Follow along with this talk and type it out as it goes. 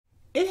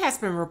It has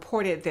been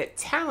reported that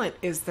talent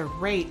is the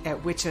rate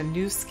at which a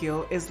new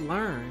skill is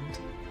learned,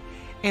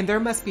 and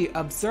there must be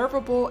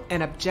observable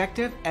and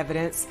objective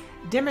evidence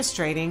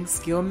demonstrating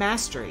skill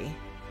mastery.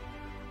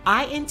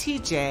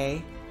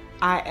 INTJ,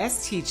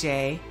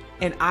 ISTJ,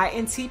 and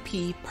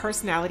INTP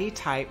personality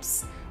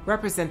types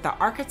represent the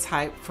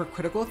archetype for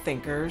critical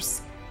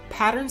thinkers,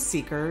 pattern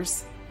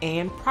seekers,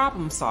 and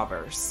problem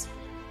solvers.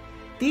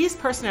 These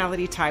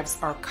personality types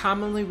are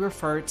commonly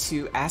referred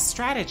to as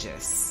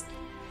strategists.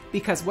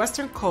 Because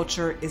Western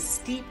culture is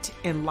steeped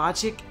in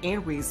logic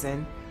and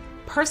reason,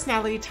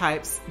 personality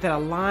types that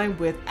align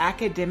with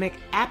academic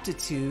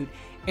aptitude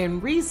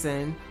and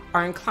reason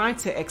are inclined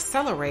to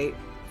accelerate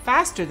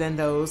faster than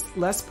those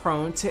less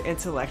prone to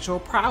intellectual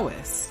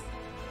prowess.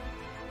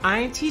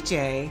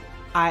 INTJ,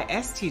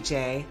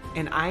 ISTJ,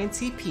 and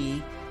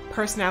INTP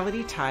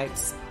personality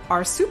types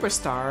are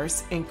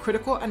superstars in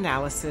critical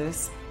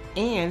analysis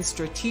and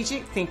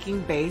strategic thinking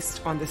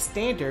based on the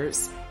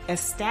standards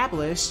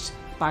established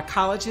by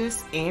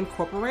colleges and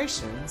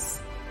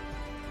corporations.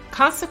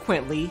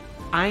 Consequently,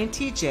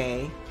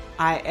 INTJ,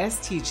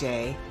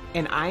 ISTJ,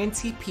 and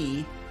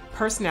INTP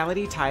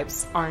personality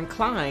types are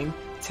inclined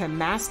to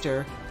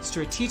master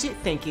strategic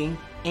thinking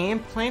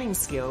and planning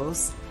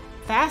skills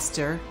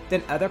faster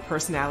than other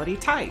personality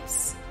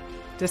types.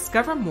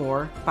 Discover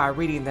more by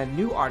reading the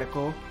new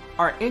article,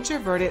 Are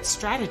Introverted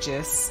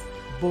Strategists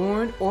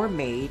Born or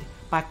Made,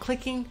 by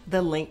clicking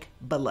the link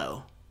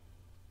below.